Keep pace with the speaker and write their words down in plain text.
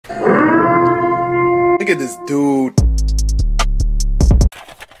at this dude.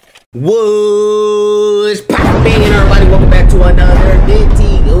 What's poppin', everybody? Welcome back to another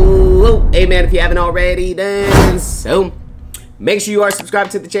video. Hey man, if you haven't already done so, make sure you are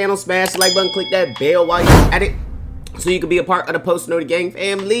subscribed to the channel, smash the like button, click that bell while you're at it, so you can be a part of the Post Noted Gang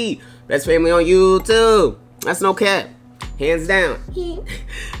family. Best family on YouTube. That's no cap. Hands down.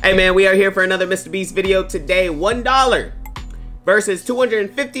 Hey man, we are here for another MrBeast video today. $1 versus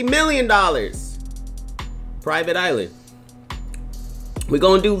 $250 million. Private island. We're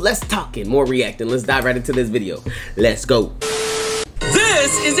gonna do less talking, more reacting. Let's dive right into this video. Let's go.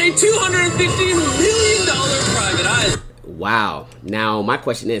 This is a $250 million private island. Wow. Now, my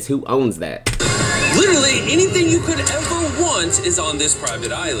question is, who owns that? Literally anything you could ever want is on this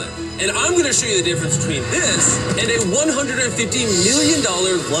private island. And I'm gonna show you the difference between this and a $150 million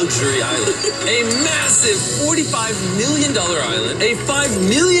luxury island. A massive $45 million island, a $5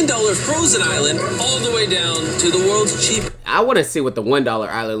 million frozen island, all the way down to the world's cheapest. I wanna see what the $1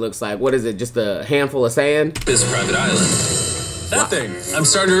 island looks like. What is it, just a handful of sand? This private island. That thing. I'm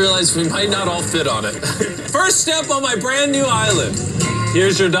starting to realize we might not all fit on it. First step on my brand new island.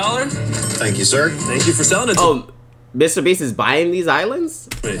 Here's your dollar. Thank you, sir. Thank you for selling it to me. Oh, MrBeast is buying these islands?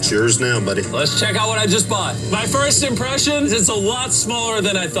 It's yours now, buddy. Let's check out what I just bought. My first impression is it's a lot smaller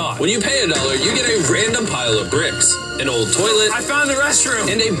than I thought. When you pay $1, you get a random pile of bricks, an old toilet, I found the restroom,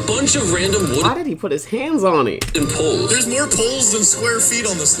 and a bunch of random wood. Why did he put his hands on it? And poles. There's more poles than square feet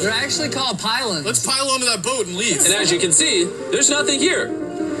on this thing. They're actually called pylons. Let's pile onto that boat and leave. And as you can see, there's nothing here.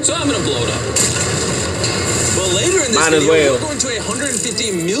 So I'm gonna blow it up. But later in this video, we're going to a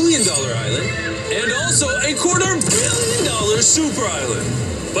 $150 million island and also a $250 million super island.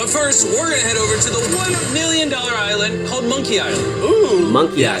 But first, we're gonna head over to the $1 million island called Monkey Island. Ooh,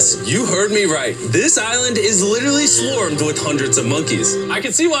 Monkey Yes, Island. you heard me right. This island is literally swarmed with hundreds of monkeys. I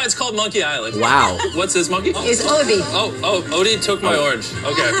can see why it's called Monkey Island. Wow. What's this monkey? It's Odie. Oh, Odie took my orange.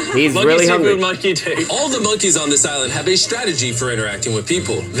 Okay. He's Monkey really hungry. Monkey take. All the monkeys on this island have a strategy for interacting with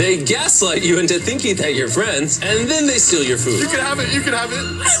people. They gaslight you into thinking that you're friends, and then they steal your food. You can have it, you can have it. I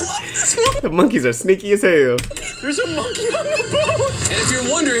love this one. The monkeys are sneaky as hell. There's a monkey on the boat. And if you're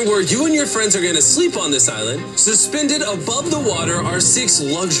wondering where you and your friends are gonna sleep on this island, suspended above the water are 6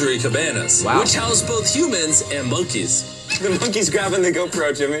 luxury cabanas, which house both humans and monkeys. The monkey's grabbing the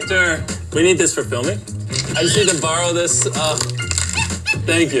GoPro, Jimmy. Sir, we need this for filming. I just need to borrow this.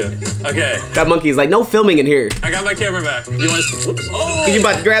 Thank you. Okay. That monkey's like, no filming in here. I got my camera back. You want to? Whoops. Oh! You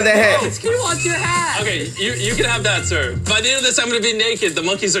about to grab that hat? He wants your hat. Okay, you can have that, sir. By the end of this, I'm gonna be naked. The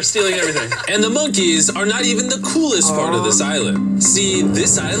monkeys are stealing everything. And the monkeys are not even the coolest part of this island. See,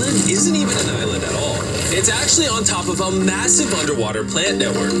 this island isn't even an island at all. It's actually on top of a massive underwater plant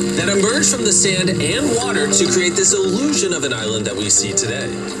network that emerged from the sand and water to create this illusion of an island that we see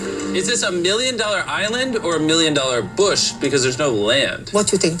today. Is this $1 million island or $1 million bush? Because there's no land. What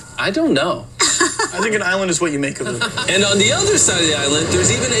do you think? I don't know. I think an island is what you make of it. And on the other side of the island, there's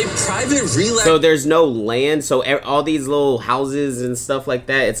even a private relax. So there's no land, so all these little houses and stuff like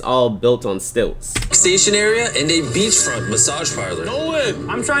that, it's all built on stilts. Station area and a beachfront massage parlor. Nolan,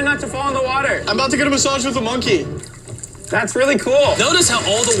 I'm trying not to fall in the water. I'm about to get a massage with a monkey. That's really cool. Notice how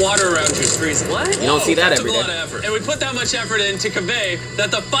all the water around you is freezing. What? You don't see that every took a lot day. of effort. And we put that much effort in to convey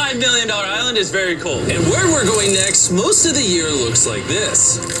that the $5 million island is very cold. And where we're going next, most of the year looks like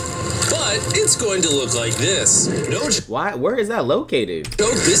this. But it's going to look like this. No Why? Where is that located?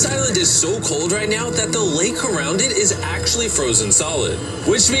 joke, this island is so cold right now that the lake around it is actually frozen solid.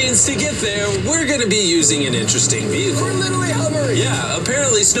 Which means to get there, we're gonna be using an interesting vehicle. We're literally hovering. Yeah,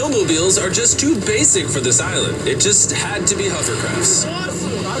 apparently snowmobiles are just too basic for this island. It just had to be hovercrafts.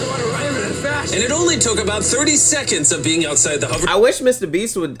 And it only took about 30 seconds of being outside the hover. I wish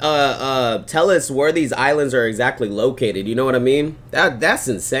MrBeast would tell us where these islands are exactly located. You know what I mean? That's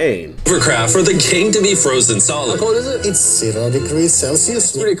insane. Hovercraft for the gang to be frozen solid. How cold is it? It's 0 degrees Celsius.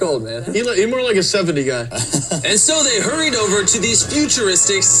 It's pretty cold, man. He more like a 70 guy. And so they hurried over to these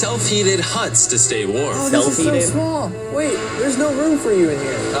futuristic self-heated huts to stay warm. Oh, this is so small. Wait, there's no room for you in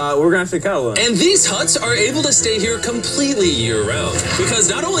here. We're gonna have to cuddle him. And these huts are able to stay here completely year-round. Because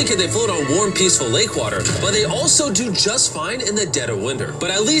not only can they float on warm, peaceful lake water, but they also do just fine in the dead of winter.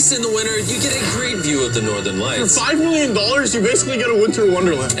 But at least in the winter, you get a great view of the northern For lights. $5 million, you basically get a winter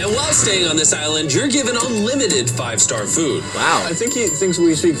wonderland. And while staying on this island, you're given unlimited 5-star food. Wow. I think he thinks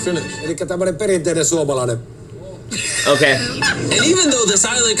we speak Finnish. Okay. And even though this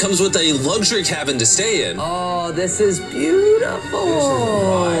island comes with a luxury cabin to stay in, Oh, this is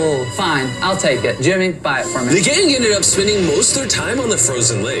beautiful. Fine, I'll take it. Jimmy, buy it for me. the gang ended up spending most of their time on the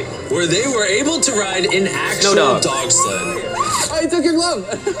frozen lake, where they were able to ride an actual dog. dog sled. I why he took your glove.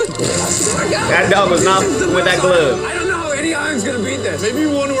 That dog was not with that glove. I don't know how any island's gonna beat this. Maybe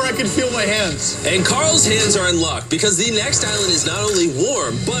one where I could feel my hands. And Carl's hands are in luck because the next island is not only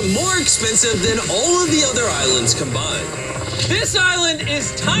warm, but more expensive than all of the other islands combined. This island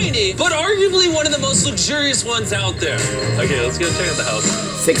is tiny, but arguably one of the most luxurious ones out there. Okay, let's go check out the house.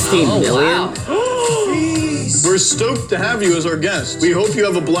 16 million? We're stoked to have you as our guest. We hope you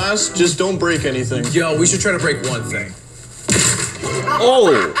have a blast. Just don't break anything. Yo, we should try to break one thing.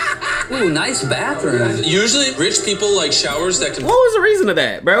 Oh. Ooh, nice bathroom. Usually, rich people like showers that can What was the reason of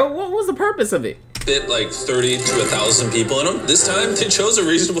that, bro? What was the purpose of it? fit like 30 to 1,000 people in them. This time, they chose a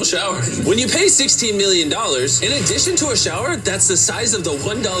reasonable shower. When you pay $16 million, in addition to a shower that's the size of the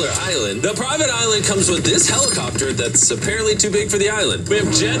 $1 island, the private island comes with this helicopter that's apparently too big for the island. We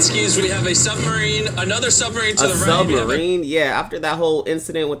have jet skis, we have a submarine, another submarine to the right. Submarine? Yeah, after that whole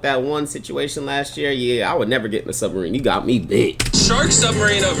incident with that one situation last year, yeah, I would never get in a submarine. You got me big. Shark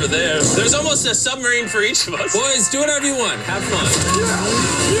submarine over there. There's almost a submarine for each of us. Boys, do whatever you want. Have fun.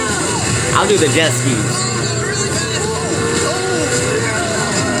 I'll do the jet skis.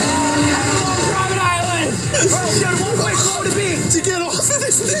 Private island! Carl's got one way slow to be to get off of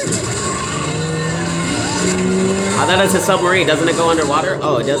this thing. I thought it's a submarine. Doesn't it go underwater?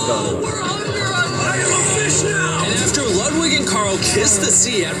 Oh, it does go underwater. We're under. I am a fish now. And after Ludwig and Carl kissed the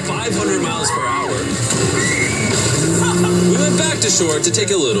sea at 500 miles per hour, we went back to shore to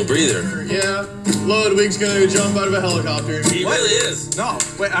take a little breather. Yeah, Ludwig's gonna jump out of a helicopter. He really is. No,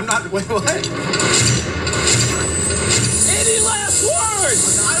 wait, I'm not. Wait, what? Any last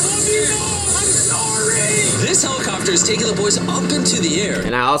words? I love you, Mom. I'm sorry. This helicopter is taking the boys up into the air.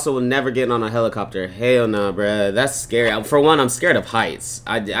 And I also will never get on a helicopter. Hell no, bruh. That's scary. For one, I'm scared of heights.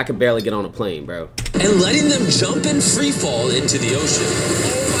 I could barely get on a plane, bro. And letting them jump in free fall into the ocean.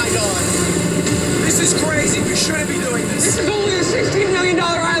 Oh my God. This is crazy. We shouldn't be doing this. This is only a $16 million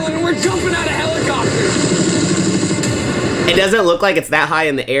island and we're jumping out of helicopters. It doesn't look like it's that high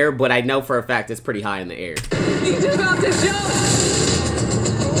in the air, but I know for a fact it's pretty high in the air. He's about to jump.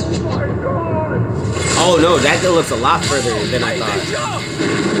 Oh my God. Oh no, that looks a lot further than I thought. Jump.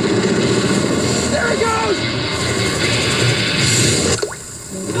 There he goes.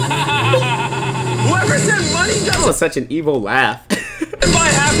 Whoever said money That doesn't was such an evil laugh. buy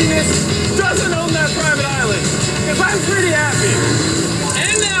happiness doesn't own that private island. Because I'm pretty happy.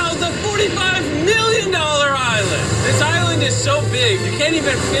 And now the $45 million island. This island is so big, you can't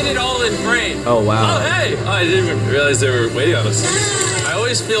even fit it all in frame. Oh wow. Oh, hey! Oh, I didn't even realize they were waiting on us. I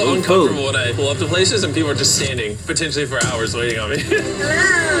always feel Ooh, uncomfortable when I pull up to places and people are just standing, potentially for hours, waiting on me. Hello.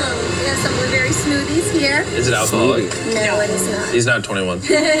 We have some blueberry smoothies here. Is it alcoholic? No, it is not. He's not 21.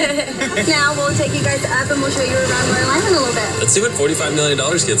 Now we'll take you guys up and we'll show you around Royal Island a little bit. Let's see what $45 million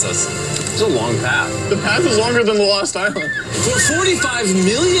gets us. It's a long path. The path is longer than the last island. For $45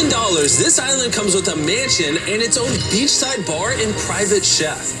 million, this island comes with a mansion and its own beachside bar and private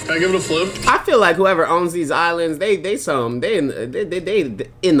chef. Can I give it a flip? I feel like whoever owns these islands, they in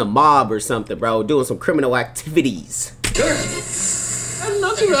the mob or something, bro, doing some criminal activities. Sure.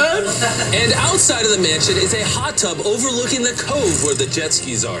 Not too bad. And outside of the mansion is a hot tub overlooking the cove where the jet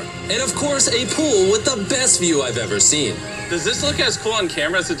skis are. And of course, a pool with the best view I've ever seen. Does this look as cool on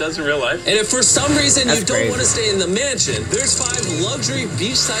camera as it does in real life? And if for some reason That's you don't crazy. want to stay in the mansion, there's 5 luxury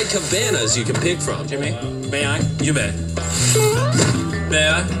beachside cabanas you can pick from. Jimmy, may I? You may. May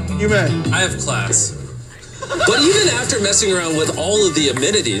I? You may. I have class. But even after messing around with all of the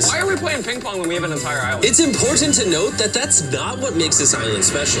amenities, Why are we playing ping pong when we have an entire island? it's important to note that that's not what makes this island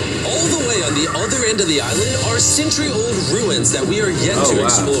special. All the way on the other end of the island are century-old ruins that we are yet to wow.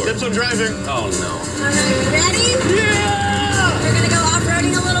 explore. Tips on driving. Oh no. Ready? Yeah! We're gonna go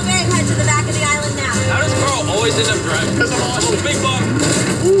off-roading a little bit and head to the back of the island now. How does Carl always end up driving? Because I'm awesome. Big buck.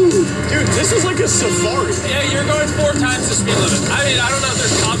 Dude, this is like a safari. Yeah, you're going 4 times the speed limit. I mean, I don't know if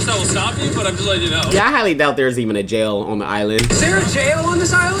there's cops that will stop you, but I'm just letting you know. Yeah, I highly doubt there's even a jail on the island. Is there a jail on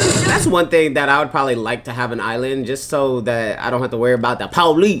this island? That's one thing that I would probably like to have an island, just so that I don't have to worry about the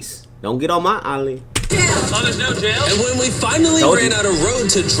police. Don't get on my island. Oh, there's no jail? And when we finally Told you. ran out of road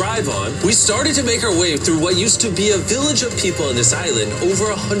to drive on, we started to make our way through what used to be a village of people on this island over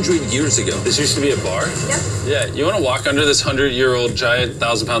 100 years ago. This used to be a bar? Yep. Yeah, you want to walk under this 100-year-old giant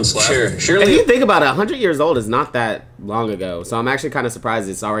 1,000-pound slab? Sure. If Surely. you think about it, 100 years old is not that long ago, so I'm actually kind of surprised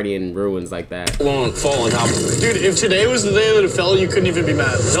it's already in ruins like that. Won't fall on top of it. Dude, if today was the day that it fell, you couldn't even be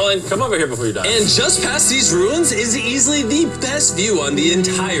mad. Nolan, come over here before you die. And just past these ruins is easily the best view on the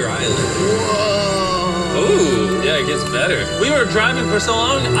entire island. Whoa. Ooh. Yeah, it gets better. We were driving for so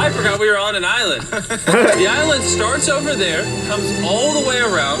long, I forgot we were on an island. The island starts over there, comes all the way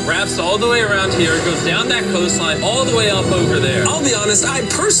around, wraps all the way around here, goes down that coastline, all the way up over there. I'll be honest, I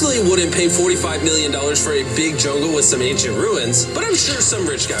personally wouldn't pay $45 million for a big jungle with some ancient ruins, but I'm sure some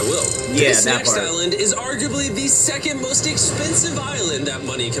rich guy will. Yeah, this that next part. island is arguably the second most expensive island that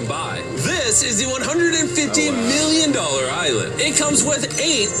money can buy. This is the $150 million island. It comes with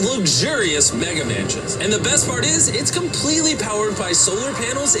 8 luxurious mega mansions. And the best part is, it's completely powered by solar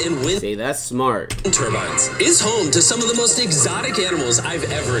panels and wind See, that's smart. turbines. It's home to some of the most exotic animals I've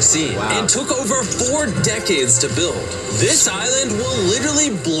ever seen. Wow. And took over 4 decades to build. This island will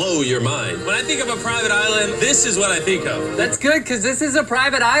literally blow your mind. When I think of a private island, this is what I think of. That's good, because this is a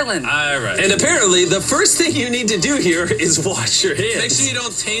private island. Alright. And apparently, the first thing you need to do here is wash your hands. Make sure you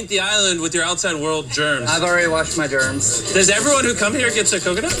don't taint the island with your outside world germs. I've already washed my germs. Does everyone who come here get a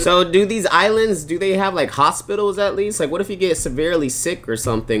coconut? So do these islands, do they have like hospitals at least? Like what if you get severely sick or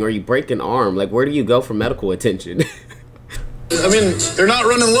something, or you break an arm? Like where do you go for medical attention? I mean, they're not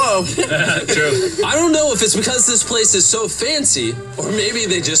running low. True. I don't know if it's because this place is so fancy, or maybe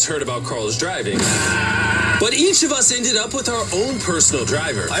they just heard about Carl's driving. But each of us ended up with our own personal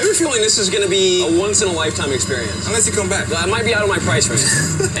driver. I have a feeling this is going to be a once-in-a-lifetime experience. Unless you come back. I might be out of my price range.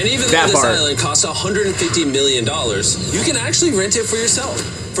 And even though That this part. island costs $150 million, you can actually rent it for yourself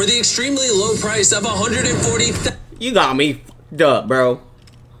for the extremely low price of $140,000 You got me f***ed up, bro.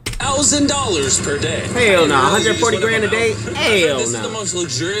 per day. Hell no, Really, you 140 just went grand a up day? mountain. Hell This is the no. most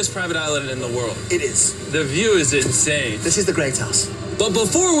luxurious private island in the world. It is. The view is insane. This is the Great House. But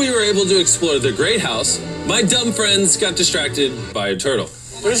before we were able to explore the Great House, my dumb friends got distracted by a turtle.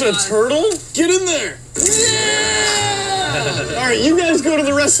 There's a turtle? Get in there. All right, you guys go to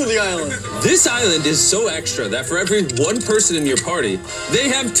the rest of the island. This island is so extra that for every 1 person in your party, they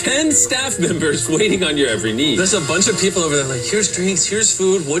have 10 staff members waiting on your every need. There's a bunch of people over there like, here's drinks, here's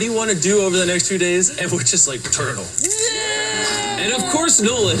food, what do you want to do over the next 2 days? And we're just like, turtle. And of course,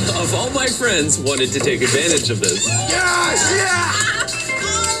 Nolan, of all my friends, wanted to take advantage of this.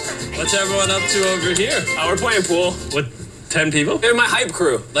 What's everyone up to over here? We're playing pool with 10 people. They're my hype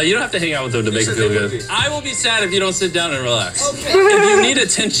crew. Like, you don't have to hang out with them to make it feel good. I will be sad if you don't sit down and relax. Okay. If you need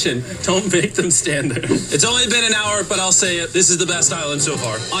attention, don't make them stand there. It's only been an hour, but I'll say it. This is the best island so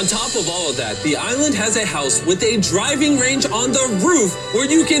far. On top of all of that, the island has a house with a driving range on the roof where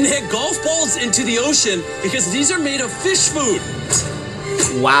you can hit golf balls into the ocean because these are made of fish food.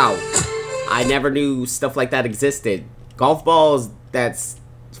 Wow. I never knew stuff like that existed. Golf balls, that's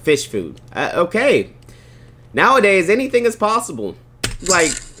fish food. Okay. Nowadays, anything is possible.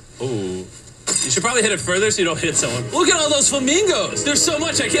 Like, Ooh. You should probably hit it further so you don't hit someone. Look at all those flamingos. There's so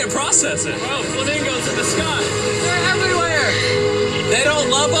much I can't process it. Bro, flamingos in the sky. They're everywhere. They don't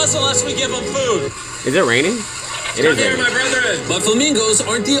love us unless we give them food. is it raining? It is Here, raining. my brethren. But flamingos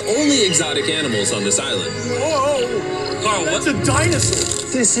aren't the only exotic animals on this island. Whoa. Carl, That's what? a dinosaur.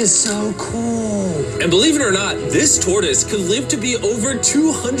 This is so cool. And believe it or not, this tortoise could live to be over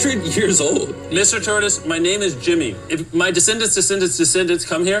 200 years old. Mr. Tortoise, my name is Jimmy. If my descendants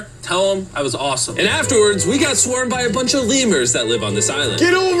come here, tell them I was awesome. And afterwards, we got swarmed by a bunch of lemurs that live on this island.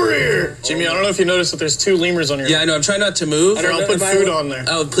 Get over here. Jimmy, I don't know if you noticed that there's 2 lemurs on your Yeah, I know. I'm trying not to move. Here, I'll put food on there.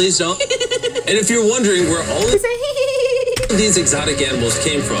 Oh, please don't. And if you're wondering where all of these exotic animals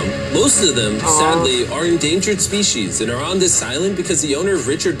came from, most of them, sadly, are endangered species and are on this island because the owner,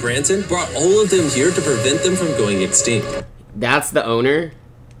 Richard Branson, brought all of them here to prevent them from going extinct. That's the owner?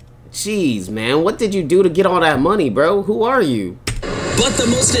 Jeez, man. What did you do to get all that money, bro? Who are you? But the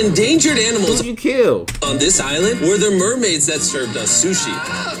most endangered Who animals did you kill? on this island were the mermaids that served us sushi.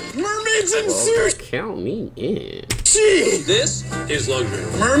 Mermaids and sushi. Count me in. This is luxury.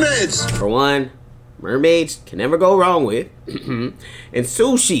 Mermaids. For one, mermaids can never go wrong with. And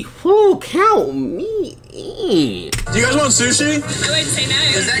sushi, whoo, count me in. Do you guys want sushi? I would say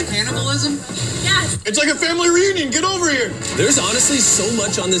no. Is that cannibalism? Yes. It's like a family reunion. Get over here. There's honestly so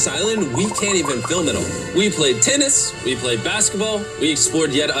much on this island, we can't even film it all. We played tennis, we played basketball, we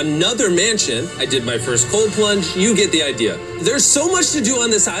explored yet another mansion. I did my first cold plunge, you get the idea. There's so much to do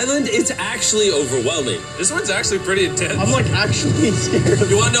on this island, it's actually overwhelming. This one's actually pretty intense. I'm like actually scared.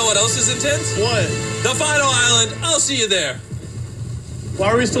 You wanna know what else is intense? What? The final island, I'll see you there. Why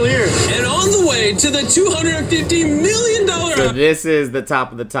are we still here? And on the way to the $250 million So this is the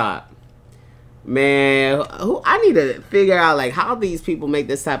top of the top. Man, I need to figure out like how these people make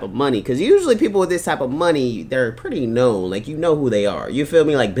this type of money, because usually people with this type of money, they're pretty known, like you know who they are, you feel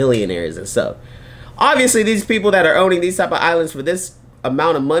me, like billionaires and stuff. Obviously these people that are owning these type of islands for this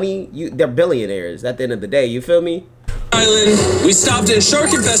amount of money, they're billionaires at the end of the day, you feel me? Island, we stopped in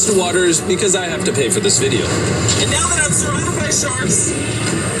shark-infested waters because I have to pay for this video. And now that I'm surrounded by sharks,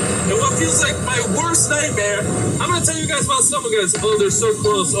 and what feels like my worst nightmare, I'm gonna tell you guys about some guys. Oh, they're so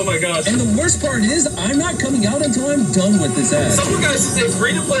close. Oh my gosh. And the worst part is, I'm not coming out until I'm done with this ad. Some guys is a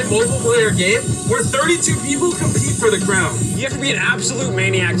free-to-play mobile player game where 32 people compete for the crown. You have to be an absolute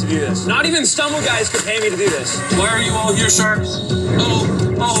maniac to do this. Not even Stumble Guys could pay me to do this. Why are you all here, sharks?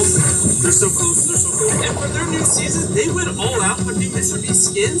 Oh, they're so close, they're so close. And for their new season, they went all out with new MrBeast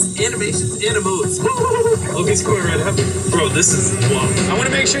skins, animations, and emotes. Logan's going right up. Bro, this is wow. I want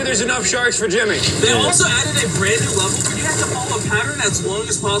to make sure there's enough sharks for Jimmy. They also added a brand new level where you have to follow a pattern as long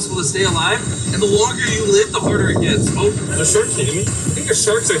as possible to stay alive, and the longer you live, the harder it gets. Oh, the shark's hitting me. I think the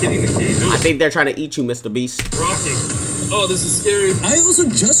sharks are hitting the cage. I think they're trying to eat you, MrBeast. Rocking. Oh, this is scary. I also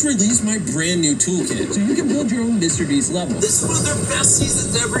just released my brand new toolkit, so you can build your own MrBeast level. This is one of their best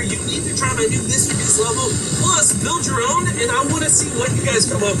seasons ever. You need to try my new MrBeast level. Plus, build your own, and I want to see what you guys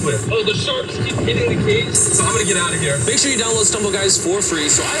come up with. Oh, the sharks keep hitting the cage, so I'm going to get out of here. Make sure you download Stumble Guys for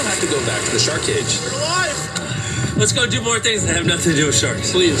free, so I don't have to go back to the shark cage. You're alive! Let's go do more things that have nothing to do with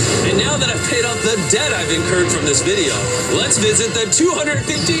sharks. Please. And now that I've paid off the debt I've incurred from this video, let's visit the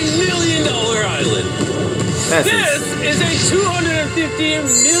 $250 million island. This is a $250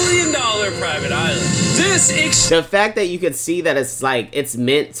 million private island. The fact that you could see that it's like it's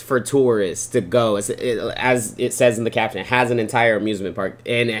meant for tourists to go, as it says in the caption, it has an entire amusement park,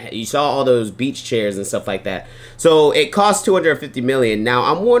 and you saw all those beach chairs and stuff like that. So it costs $250 million. Now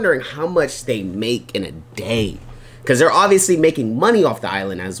I'm wondering how much they make in a day, because they're obviously making money off the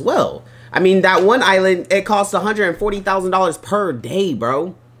island as well. I mean, that one island, it costs $140,000 per day,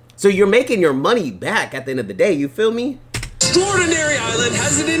 bro. So you're making your money back at the end of the day, you feel me? Extraordinary Island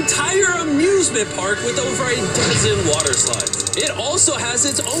has an entire amusement park with over a dozen water slides. It also has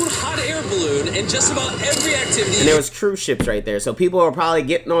its own hot air balloon and just about every activity. And there was cruise ships right there. So people are probably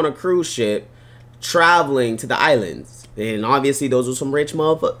getting on a cruise ship, traveling to the islands. And obviously those are some rich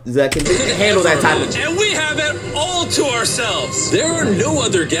motherfuckers that can handle that type of... And we have it all to ourselves. There are no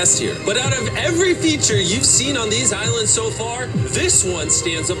other guests here, but out of every feature you've seen on these islands so far, this one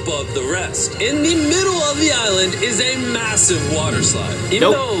stands above the rest. In the middle of the island is a massive water slide.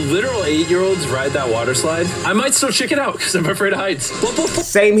 Even though literal 8-year-olds ride that water slide, I might still check it out because I'm afraid of heights.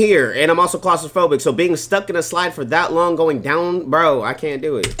 Same here, and I'm also claustrophobic, so being stuck in a slide for that long going down, bro, I can't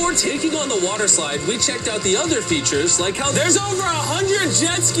do it. Before taking on the water slide, we checked out the other features, like how there's over 100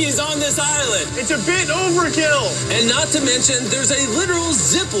 jet skis on this island. It's a bit overkill. And not to mention, there's a literal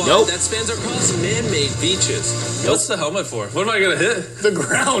zip line that spans across man-made beaches. What's the helmet for? What am I gonna hit? The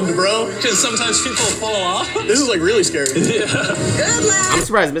ground, bro. Because sometimes people fall off. This is like really scary. Yeah. Good luck. I'm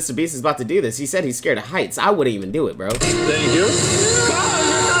surprised MrBeast is about to do this. He said he's scared of heights. I wouldn't even do it, bro. Thank you. God,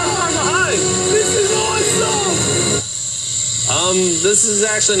 you're not far behind. This is awesome. This is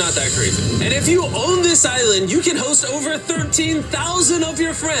actually not that crazy. And if you own this island, you can host over 13,000 of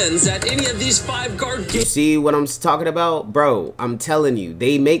your friends at any of these 5 guard games. You see what I'm talking about? Bro, I'm telling you,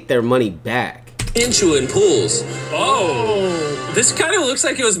 they make their money back. In pools. Oh, this kind of looks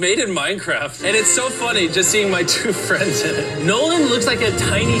like it was made in Minecraft. And it's so funny just seeing my 2 friends in it. Nolan looks like a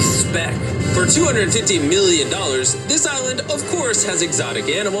tiny speck. For $250 million, this island, of course, has exotic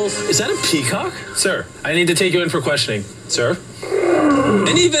animals. Is that a peacock? Sir, I need to take you in for questioning. Sir?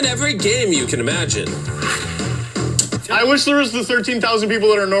 And even every game you can imagine. I wish there was the 13,000 people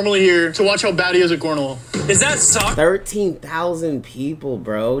that are normally here to watch how bad he is at Cornwall. Is that soccer? 13,000 people,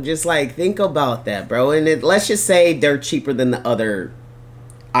 bro. Just like, think about that, bro. And let's just say they're cheaper than the other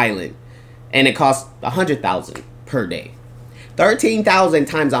island. And it costs 100,000 per day. 13,000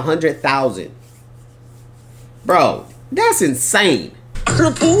 times 100,000. Bro, that's insane.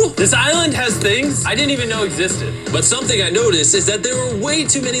 Soccer pool? This island has things I didn't even know existed. But something I noticed is that there were way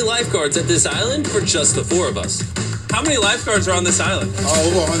too many lifeguards at this island for just the 4 of us. How many lifeguards are on this island? Oh,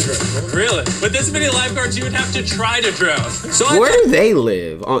 over 100. Really? With this many lifeguards, you would have to try to drown. So where do they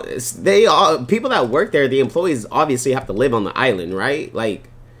live? People that work there, the employees obviously have to live on the island, right? Like,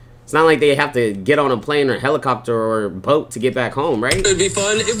 it's not like they have to get on a plane or helicopter or boat to get back home, right? It'd be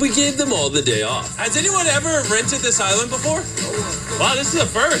fun if we gave them all the day off. Has anyone ever rented this island before? Wow, this is a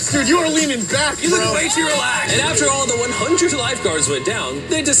first. Dude, you are leaning back, You look way too relaxed. And after all the 100 lifeguards went down,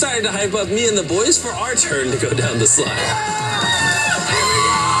 they decided to hype up me and the boys for our turn to go down the slide.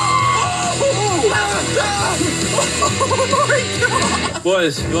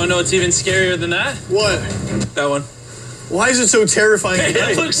 Boys, you wanna know what's even scarier than that? What? That one. Why is it so terrifying?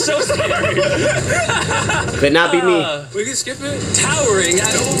 It looks so scary. Could not be me. We can skip it. Towering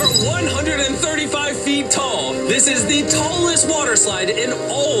at over 135 feet tall, This is the tallest water slide in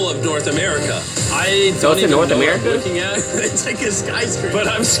all of North America. So it's in North America? Looking at. It's like a skyscraper. But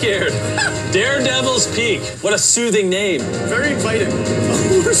I'm scared. Daredevil's Peak. What a soothing name. Very inviting.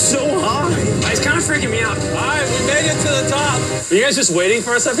 We're so high. It's kind of freaking me out. All right, we made it to the top. Are you guys just waiting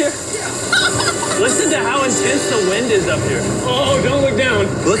for us up here? Listen to how intense the wind is up here. Oh, don't look down.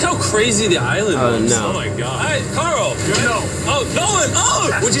 Look how crazy the island looks. no. Oh my god. All right, Carl. No. Oh, Nolan.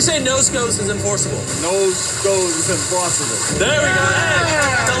 Oh, would you say nose goes is enforceable? Nose goes is impossible. There we go.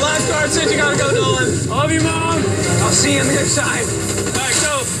 Hey, the lifeguard said you gotta go, Nolan. Love you, Mom. I'll see you on the other side. All right,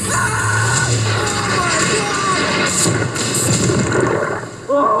 go.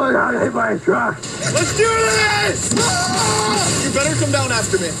 Oh, I got hit by a truck. Let's do this! You better come down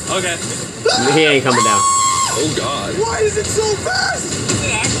after me. Okay. He ain't coming down. Oh god. Why is it so fast? Is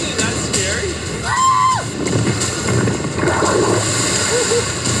it actually that scary?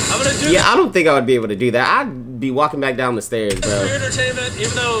 I'm gonna do Yeah, I don't think I would be able to do that. I'd be walking back down the stairs, this bro. for entertainment,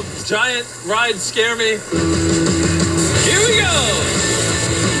 even though giant rides scare me. Here we go!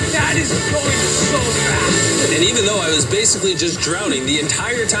 That is going so fast. And even though I was basically just drowning the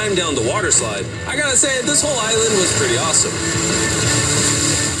entire time down the water slide, I gotta say, this whole island was pretty awesome.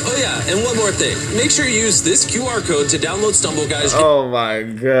 Oh yeah, and one more thing. Make sure you use this QR code to download Stumble Guys. Oh my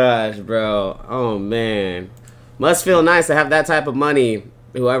gosh, bro. Oh man. Must feel nice to have that type of money.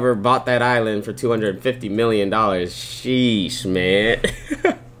 Whoever bought that island for $250 million. Sheesh, man.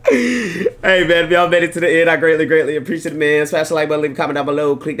 Hey man, if y'all made it to the end, I greatly appreciate it, man. Smash the like button, leave a comment down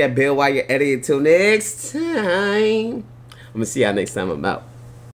below, click that bell while you're editing. Until next time, I'm gonna see y'all next time I'm out.